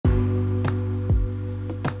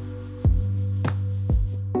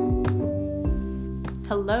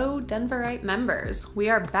Hello, Denverite members. We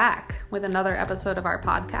are back with another episode of our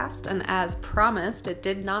podcast, and as promised, it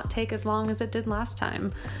did not take as long as it did last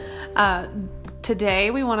time.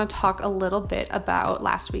 Today, we want to talk a little bit about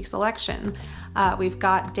last week's election. We've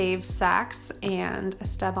got Dave Sachs and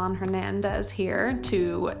Esteban Hernandez here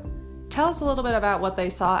to tell us a little bit about what they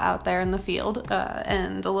saw out there in the field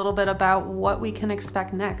and a little bit about what we can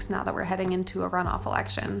expect next now that we're heading into a runoff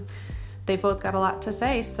election. They've both got a lot to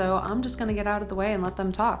say, so I'm just going to get out of the way and let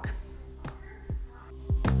them talk.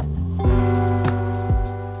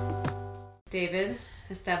 David,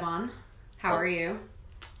 Esteban, how are you?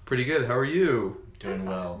 Pretty good. How are you? Doing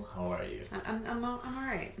well. How are you? I'm all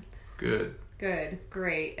right. Good. Good.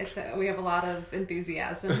 Great. We have a lot of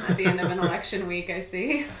enthusiasm at the end of an election week, I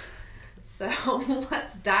see. So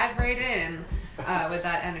let's dive right in with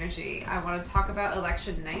that energy. I want to talk about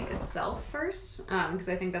election night itself first, because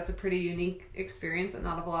I think that's a pretty unique experience that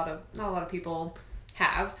not a lot of people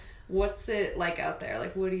have. What's it like out there?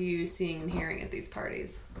 Like, what are you seeing and hearing at these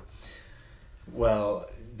parties? Well,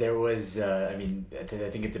 there was, I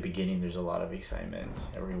think at the beginning there's a lot of excitement.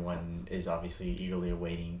 Everyone is obviously eagerly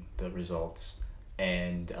awaiting the results,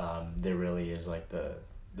 and there really is like the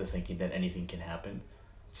thinking that anything can happen.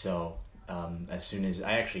 So as soon as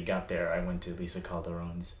I actually got there, I went to Lisa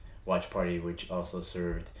Calderon's watch party, which also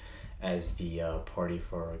served as the party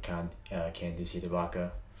for Candice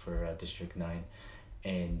Hidebaca for District 9.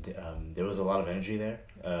 And there was a lot of energy there.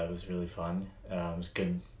 It was really fun. It was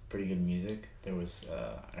pretty good music. There was,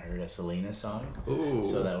 I heard a Selena song. Ooh.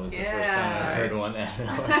 So that was the first time I heard one at an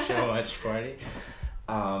election watch party.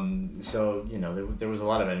 So, there was a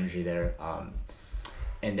lot of energy there.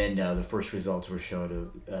 And then the first results were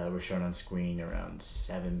shown on screen around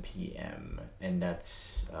 7 p.m. And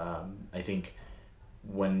that's I think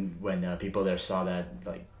when people there saw that,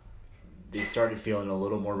 like, they started feeling a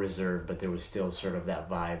little more reserved, but there was still sort of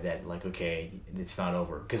that vibe that, like, okay, it's not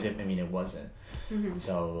over, because it wasn't. Mm-hmm.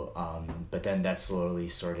 So but then that slowly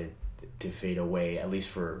started to fade away, at least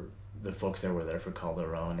for the folks that were there for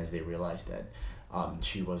Calderon, as they realized that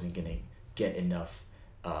she wasn't gonna get enough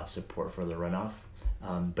support for the runoff.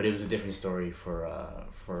 But it was a different story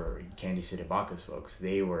for Candice Hidebaca's folks.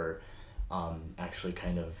 They were actually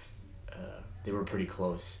kind of they were pretty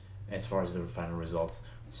close as far as the final results.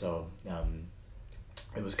 So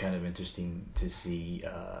it was kind of interesting to see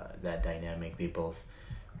that dynamic. They both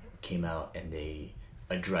came out and they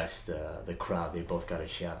addressed the crowd. They both got a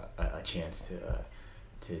chance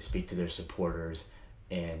to speak to their supporters.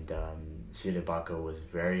 And Hidebaca was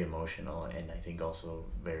very emotional, and I think also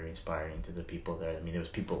very inspiring to the people there. I mean, there was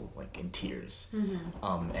people like in tears.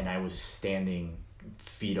 Mm-hmm. And I was standing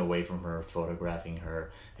feet away from her, photographing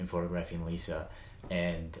her and photographing Lisa.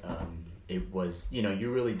 And it was,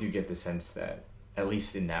 you really do get the sense that, at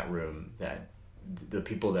least in that room, that the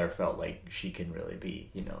people there felt like she can really be,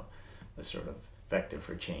 a sort of vector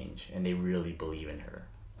for change. And they really believe in her,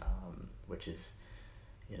 which is,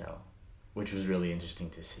 which was really interesting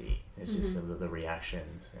to see. It's just the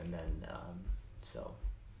reactions. And then, so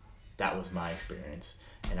that was my experience.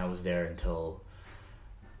 And I was there until,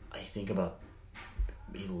 I think, about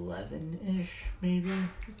 11-ish, maybe.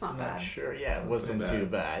 It's not I'm bad. Not sure. Yeah, it wasn't too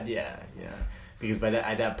bad. Yeah. Because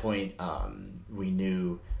at that point, we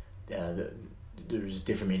knew there was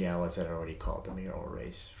different media outlets that had already called the mayoral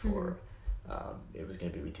race for, it was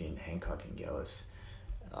going to be between Hancock and Gillis.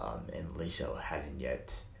 And Lisa hadn't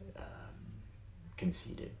yet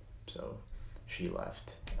conceded, so she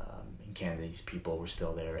left. And Candice's people were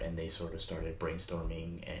still there, and they sort of started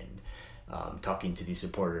brainstorming and talking to these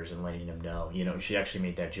supporters and letting them know. She actually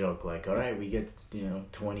made that joke, like, all right, we get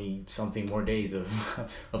 20 something more days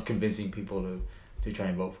of convincing people to try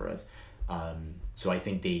and vote for us. So I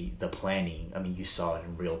think the planning, I mean, you saw it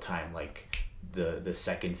in real time, like the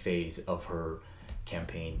second phase of her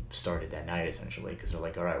campaign started that night, essentially, because they're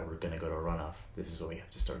like, all right, we're gonna go to a runoff, this is what we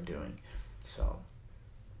have to start doing. So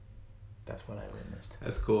that's what I witnessed.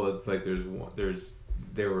 That's cool. It's like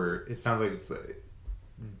it sounds like it's like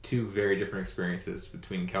two very different experiences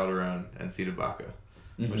between Calderon and Hidebaca,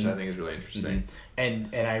 which I think is really interesting.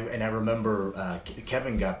 Mm-hmm. And I remember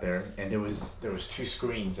Kevin got there, and there was two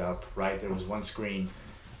screens up, right? There was one screen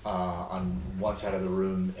on one side of the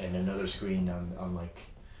room and another screen on like,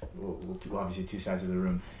 obviously two sides of the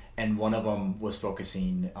room. And one of them was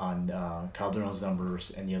focusing on Calderon's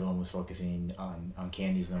numbers, and the other one was focusing on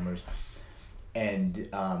Candy's numbers.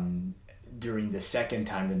 And during the second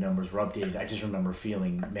time the numbers were updated, I just remember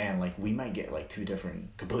feeling, man, like we might get like two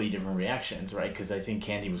completely different reactions, right? Because I think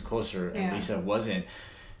Candy was closer and Lisa wasn't.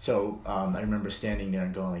 So I remember standing there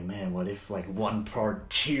and going like, man, what if like one part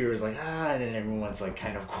cheers like and then everyone's like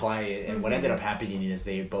kind of quiet. And what ended up happening is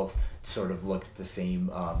they both sort of looked at the same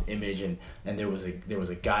image, and there was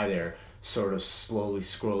a guy there sort of slowly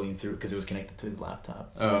scrolling through because it was connected to his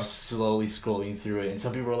laptop. He was slowly scrolling through it, and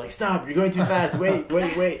some people were like, "Stop! You're going too fast!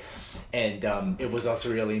 Wait!" And it was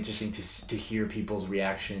also really interesting to hear people's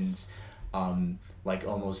reactions. Like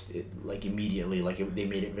almost like immediately, like they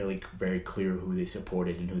made it really very clear who they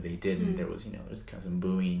supported and who they didn't. There was kind of some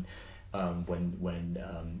booing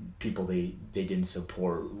when people they didn't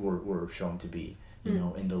support were shown to be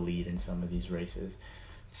in the lead in some of these races.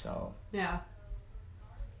 So yeah.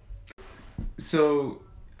 So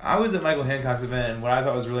I was at Michael Hancock's event, and what I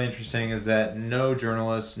thought was really interesting is that no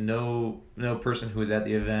journalist, no person who was at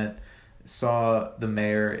the event saw the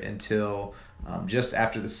mayor until just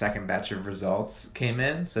after the second batch of results came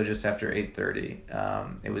in, so just after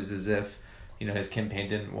 8:30. It was as if his campaign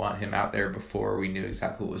didn't want him out there before we knew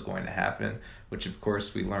exactly what was going to happen, which of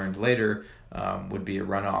course we learned later would be a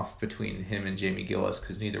runoff between him and Jamie Gillis,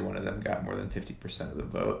 because neither one of them got more than 50% of the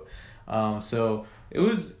vote. So it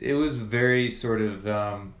was very sort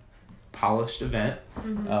of polished event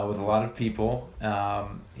with a lot of people,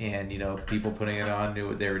 and people putting it on knew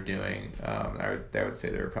what they were doing. I would say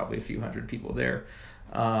there were probably a few hundred people there,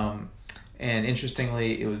 and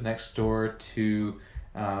interestingly, it was next door to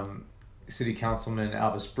City Councilman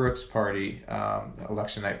Albus Brooks' party,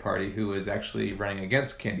 election night party, who was actually running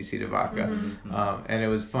against Candice Vaca. And it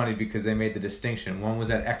was funny because they made the distinction. One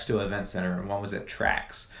was at Exto Event Center and one was at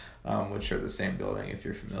Trax, which are the same building if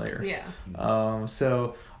you're familiar. Yeah.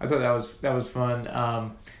 So I thought that was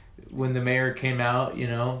fun. When the mayor came out,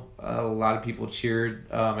 a lot of people cheered.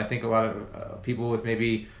 I think a lot of people with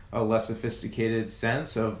maybe a less sophisticated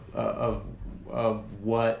sense of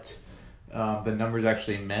what the numbers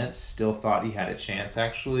actually meant still thought he had a chance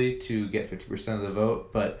actually to get 50% of the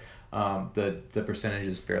vote, but the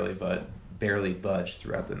percentages barely budged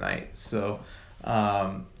throughout the night. So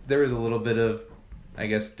there was a little bit of, I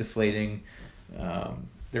guess, deflating.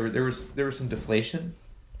 There was some deflation.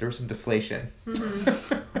 There was some deflation.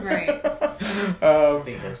 Right. I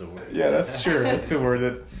think that's a word. Yeah, that's sure. That's a word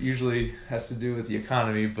that usually has to do with the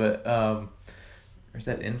economy, but or is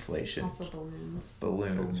that inflation? Also balloons.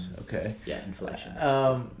 Balloons. Okay. Yeah, inflation.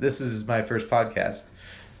 This is my first podcast,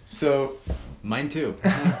 so mine too.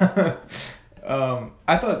 I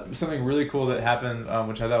thought something really cool that happened,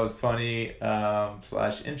 which I thought was funny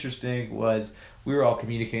 / interesting, was we were all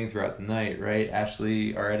communicating throughout the night, right?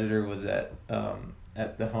 Ashley, our editor, was at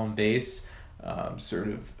the home base, sort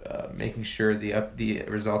of making sure the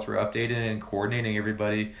results were updated and coordinating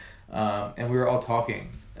everybody, and we were all talking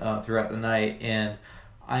throughout the night. And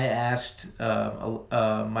I asked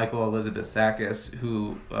Michael Elizabeth Sakis,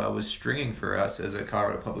 who was stringing for us as a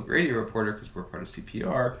Colorado Public Radio reporter, because we're part of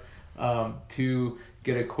CPR, to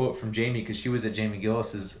get a quote from Jamie, because she was at Jamie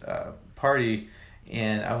Gillis's party,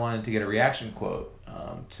 and I wanted to get a reaction quote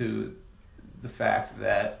to the fact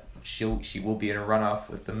that she will be in a runoff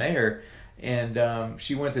with the mayor. And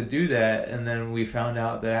she went to do that, and then we found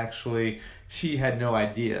out that actually she had no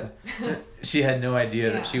idea. She had no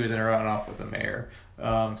idea that she was in a runoff with the mayor.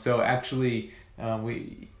 So actually,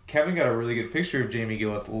 Kevin got a really good picture of Jamie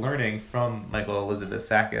Gillis learning from Michael Elizabeth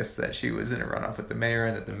Sakis that she was in a runoff with the mayor,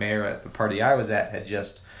 and that the mayor at the party I was at had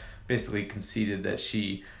just basically conceded that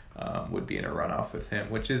she would be in a runoff with him,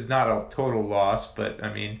 which is not a total loss, but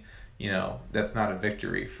I mean, that's not a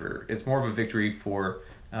victory it's more of a victory for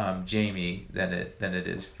Jamie than it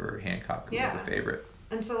is for Hancock, who was the favorite.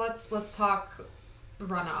 And so let's talk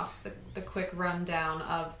runoffs, the quick rundown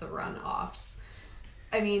of the runoffs.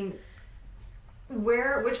 I mean,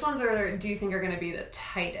 which ones do you think are going to be the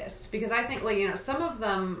tightest? Because I think, some of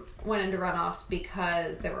them went into runoffs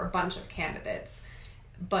because there were a bunch of candidates,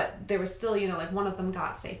 but there was still, one of them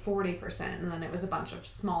got, say, 40%, and then it was a bunch of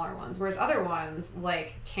smaller ones. Whereas other ones,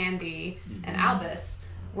 like Candy and Albus,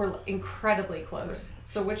 were incredibly close.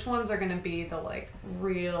 So which ones are going to be the,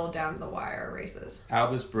 real down-to-the-wire races?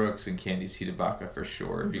 Albus Brooks and Candy Vaca for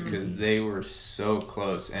sure, because they were so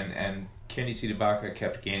close, and Candy Vaca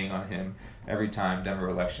kept gaining on him every time Denver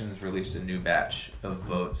Elections released a new batch of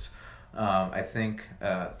votes. I think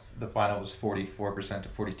the final was 44% to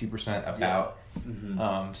 42% about.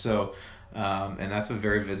 And that's a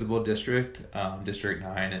very visible district. District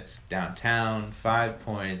 9, it's downtown, 5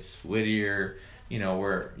 Points, Whittier,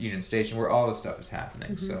 where Union Station, where all this stuff is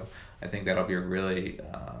happening. So I think that'll be a really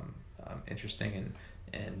interesting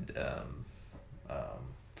and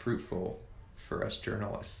fruitful for us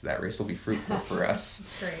journalists. That race will be fruitful for us.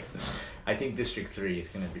 Great. I think District 3 is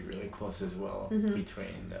going to be really close as well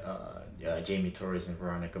between Jamie Torres and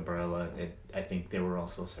Veronica Barella. I think they were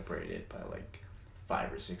also separated by like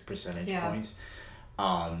 5 or 6 percentage points.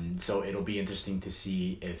 So it'll be interesting to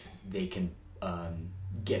see if they can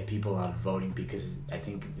get people out voting, because I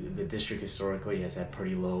think the district historically has had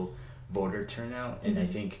pretty low voter turnout, and I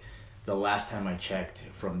think the last time I checked,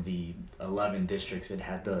 from the 11 districts, it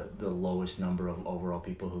had the lowest number of overall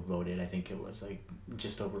people who voted. I think it was like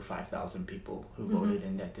just over 5,000 people who voted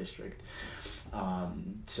in that district.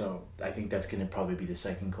 So I think that's going to probably be the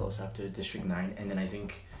second close after District 9. And then I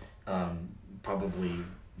think probably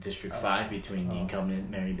District 5 between the incumbent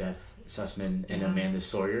Mary Beth Sussman and Amanda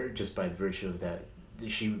Sawyer, just by virtue of that.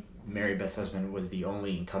 Mary Beth Sussman was the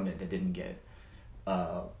only incumbent that didn't get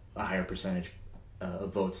a higher percentage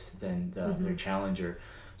of votes than their challenger.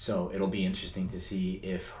 So it'll be interesting to see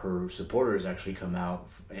if her supporters actually come out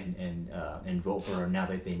and vote for her now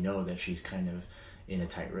that they know that she's kind of in a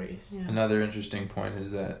tight race. Yeah. Another interesting point is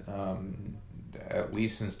that at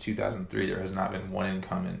least since 2003, there has not been one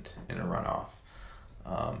incumbent in a runoff.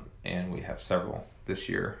 And we have several this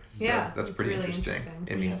year. So that's pretty really interesting.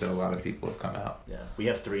 It means that a lot of people have come out. Yeah, we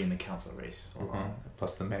have 3 in the council race.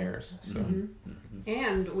 Plus the mayors. So.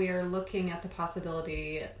 And we are looking at the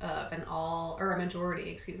possibility of a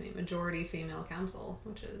majority female council,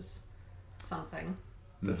 which is something.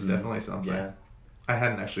 That's definitely something. Yeah. I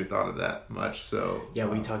hadn't actually thought of that much. So yeah,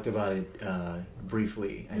 we talked about it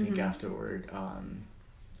briefly, I think, afterward.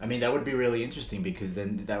 I mean, that would be really interesting, because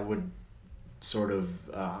then that would sort of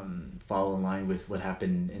fall in line with what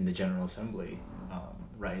happened in the General Assembly,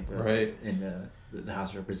 right? In the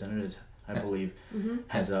House of Representatives, I believe,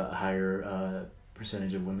 has a higher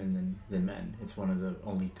percentage of women than men. It's one of the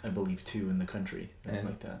only, I believe, 2 in the country that's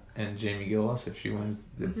like that. And Jamie Gillis, if she wins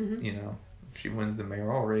the, if she wins the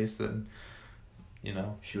mayoral race, then,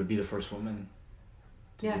 she would be the first woman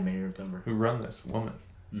to be mayor of Denver. Who run this woman?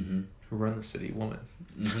 Who run the city woman?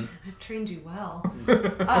 I've trained you well.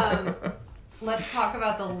 Let's talk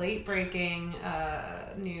about the late-breaking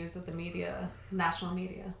news that the national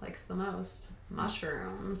media likes the most: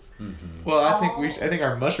 mushrooms. Well, I think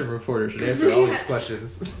our mushroom reporter should answer all these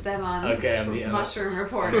questions. Stevan, okay, I'm the mushroom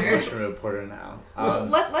reporter. I'm the mushroom reporter now.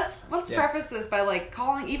 Let's preface this by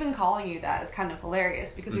calling you that is kind of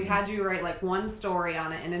hilarious, because we had you write like one story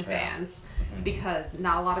on it in advance, because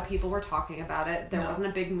not a lot of people were talking about it. There wasn't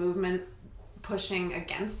a big movement pushing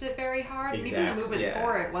against it very hard. Exactly. Even the movement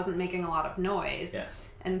for it wasn't making a lot of noise.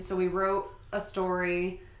 And so we wrote a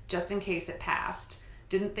story just in case it passed.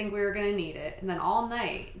 Didn't think we were going to need it. And then all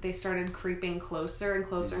night they started creeping closer and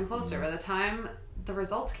closer and closer. By the time the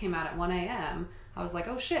results came out at 1 a.m., I was like,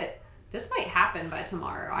 oh shit, this might happen by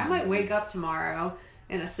tomorrow. I might wake up tomorrow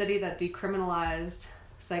in a city that decriminalized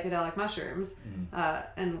psychedelic mushrooms,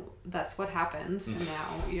 and that's what happened. And now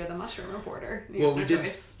you're the mushroom reporter. You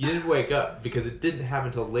didn't wake up, because it didn't happen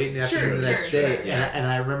until late in the afternoon the next day. And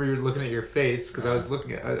I remember you looking at your face, because I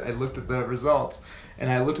looked at the results,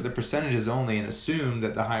 and I looked at the percentages only and assumed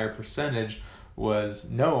that the higher percentage was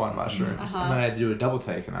no on mushrooms. And then I do a double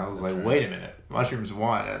take, and I was wait a minute, mushrooms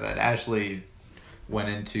won. And then Ashley went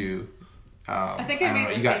into I think I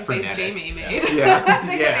made the same face Jamie made. I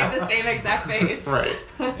made the same exact face. Right.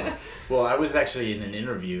 Well, I was actually in an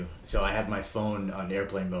interview, so I had my phone on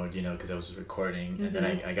airplane mode, because I was recording, and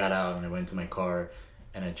then I got out and I went to my car,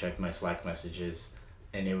 and I checked my Slack messages,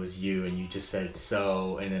 and it was you, and you just said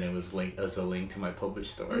so, and then it was a link to my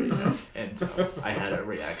published story, and I had a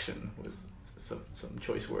reaction with some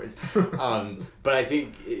choice words. But I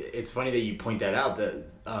think it's funny that you point that out, that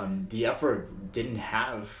the effort didn't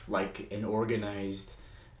have like an organized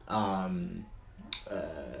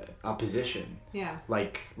opposition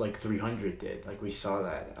like 300 did. Like, we saw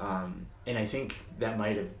that, and I think that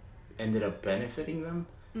might have ended up benefiting them,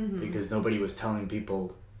 because nobody was telling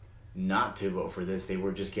people not to vote for this. They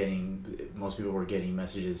were just most people were getting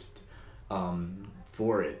messages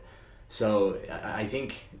for it. So I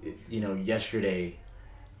think, yesterday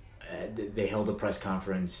they held a press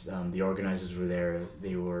conference. The organizers were there.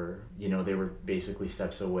 They were basically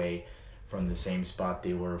steps away from the same spot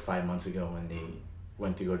they were 5 months ago when they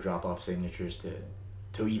went to go drop off signatures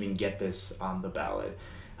to even get this on the ballot.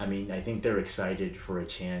 I mean, I think they're excited for a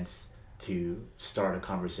chance to start a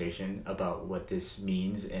conversation about what this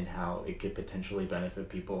means and how it could potentially benefit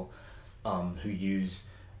people who use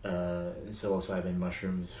psilocybin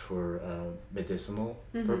mushrooms for medicinal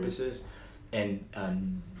purposes. And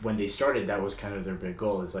when they started, that was kind of their big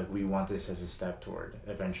goal, is like, we want this as a step toward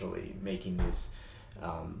eventually making this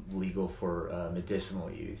legal for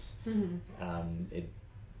medicinal use.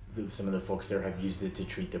 some of the folks there have used it to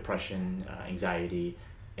treat depression, anxiety,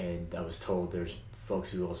 and I was told there's folks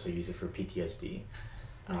who also use it for PTSD,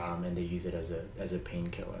 and they use it as a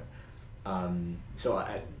painkiller. So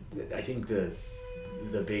I think the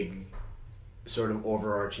big sort of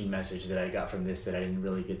overarching message that I got from this that I didn't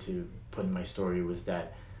really get to put in my story was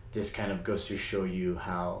that this kind of goes to show you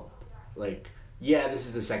how, like, this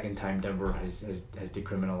is the second time Denver has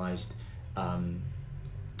decriminalized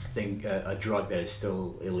a drug that is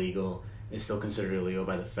still illegal. It's still considered illegal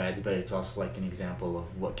by the feds, but it's also like an example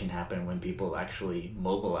of what can happen when people actually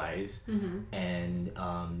mobilize and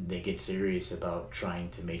they get serious about trying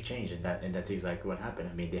to make change, and that's exactly what happened.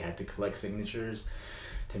 I mean, they had to collect signatures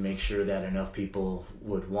to make sure that enough people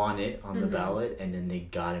would want it on the ballot, and then they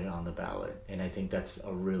got it on the ballot. And I think that's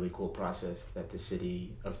a really cool process that the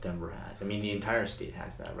city of Denver has. I mean, the entire state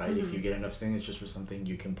has that, right? If you get enough signatures for something,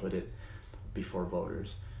 you can put it before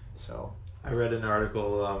voters. So I read an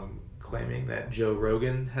article claiming that Joe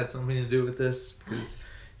Rogan had something to do with this because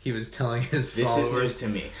he was telling his followers. This is news to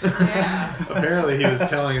me. Yeah. Apparently, he was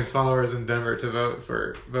telling his followers in Denver to vote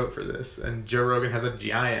for this. And Joe Rogan has a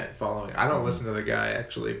giant following. I don't listen to the guy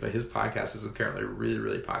actually, but his podcast is apparently really,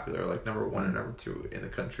 really popular, like number 1 and number 2 in the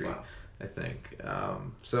country. Wow. I think. I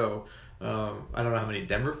don't know how many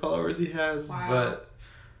Denver followers he has, but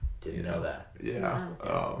didn't know that. Yeah.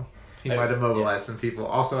 He might have mobilized some people.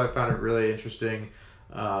 Also, I found it really interesting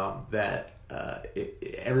that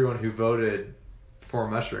everyone who voted for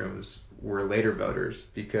mushrooms were later voters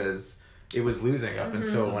because it was losing up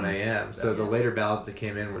until 1 a.m. So the later ballots that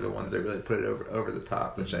came in were the ones that really put it over the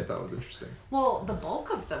top, which I thought was interesting. Well, the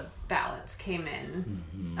bulk of the ballots came in.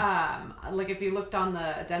 Like if you looked on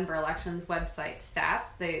the Denver elections website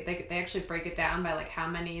stats, they actually break it down by like how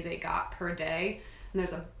many they got per day. And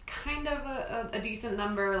there's a kind of a decent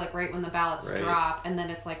number, like right when the ballots drop, and then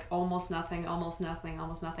it's like almost nothing,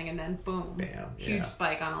 and then boom, bam, huge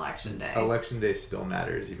spike on election day. Election day still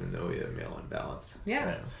matters, even though we have mail-in ballots.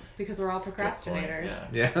 Yeah, because we're all procrastinators.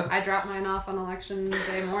 Yeah. I drop mine off on election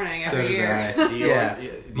day morning every year.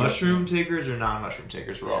 Mushroom takers or non-mushroom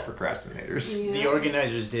takers, we're all procrastinators. Yeah. The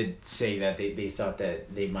organizers did say that they thought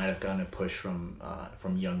that they might have gotten a push from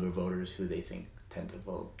younger voters who they think tend to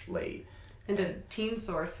vote late. And a teen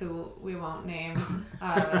source who we won't name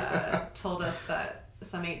told us that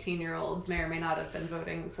some 18-year-olds may or may not have been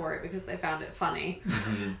voting for it because they found it funny.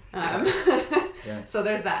 So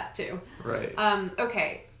there's that too. Right.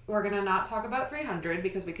 Okay, we're gonna not talk about 300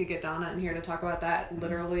 because we could get Donna in here to talk about that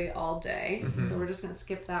literally all day. So we're just gonna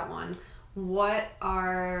skip that one. What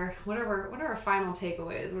are our final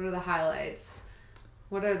takeaways? What are the highlights?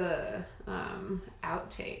 What are the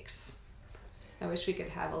outtakes? I wish we could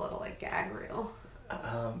have a little like gag reel.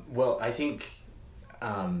 Well, I think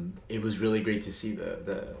it was really great to see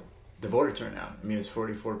the voter turnout. I mean, it was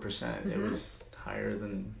 44%. It was higher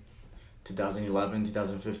than 2011,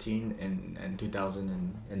 2015, and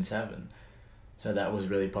 2007. So that was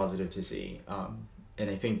really positive to see. And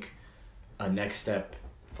I think a next step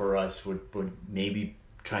for us would maybe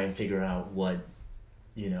try and figure out what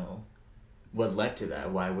led to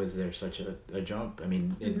that. Why was there such a jump? I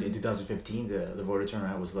mean, in 2015, the voter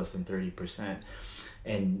turnout was less than 30%.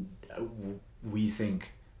 And we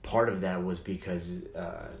think part of that was because,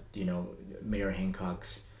 Mayor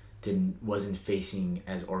Hancock's wasn't facing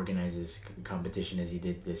as organized competition as he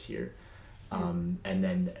did this year. And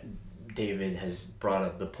then David has brought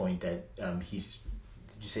up the point that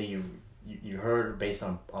you heard based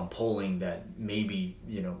on polling that maybe,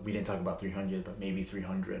 we didn't talk about 300, but maybe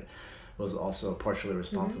 300 was also partially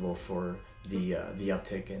responsible for the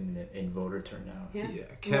uptick in voter turnout. Yeah.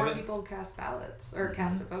 More people cast ballots or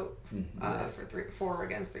cast a vote for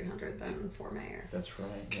against 300 than for mayor. That's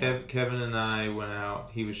right. Kevin and I went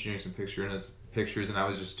out. He was shooting some pictures, and I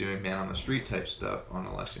was just doing man on the street type stuff on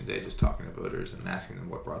election day, just talking to voters and asking them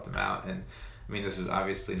what brought them out. And I mean, this is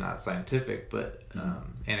obviously not scientific, but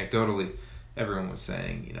anecdotally, everyone was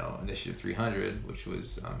saying, Initiative 300, which would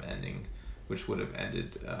have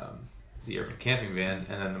ended the urban camping ban,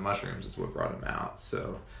 and then the mushrooms is what brought him out.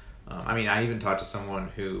 So, I even talked to someone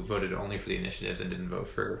who voted only for the initiatives and didn't vote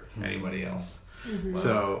for anybody else.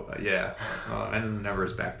 So, and the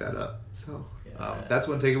numbers back that up. So, that's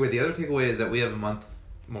one takeaway. The other takeaway is that we have a month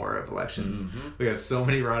more of elections. We have so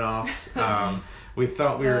many runoffs. We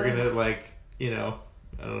thought we were gonna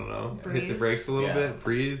I don't know, hit the brakes a little bit,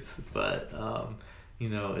 breathe, but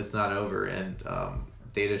it's not over. And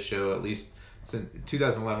data show, at least since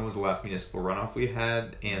 2011 was the last municipal runoff we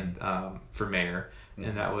had, and for mayor,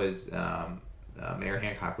 and that was Mayor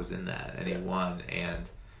Hancock was in that, and he won, and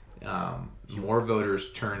more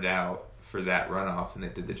voters turned out for that runoff, and they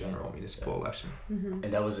did the general municipal election.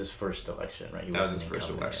 And that was his first election, right? That was his first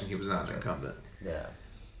election. He was not an incumbent. Yeah.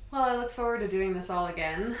 Well, I look forward to doing this all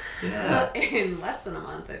again. Yeah. In less than a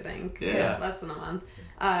month, I think. Yeah. Less than a month.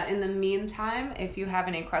 In the meantime, if you have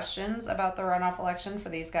any questions about the runoff election for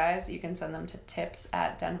these guys, you can send them to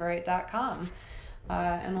tips@denverite.com.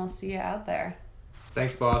 And we'll see you out there.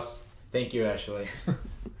 Thanks, boss. Thank you, Ashley.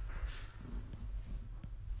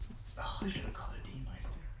 Oh, I should have called her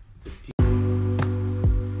D-Meister.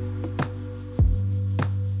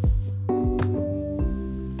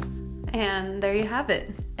 And there you have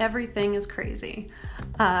it. Everything is crazy.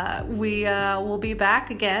 We will be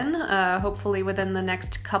back again, hopefully within the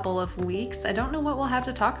next couple of weeks. I don't know what we'll have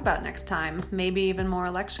to talk about next time. Maybe even more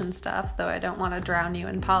election stuff, though I don't want to drown you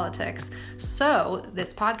in politics. So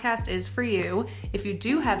this podcast is for you. If you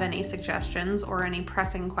do have any suggestions or any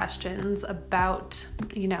pressing questions about,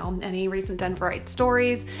 any recent Denverite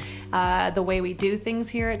stories, the way we do things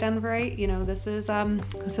here at Denverite, this is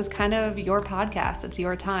kind of your podcast. It's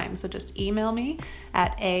your time. So just email me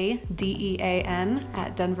at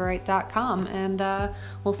adean@denverite.com, and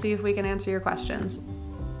we'll see if we can answer your questions.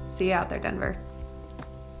 See you out there, Denver.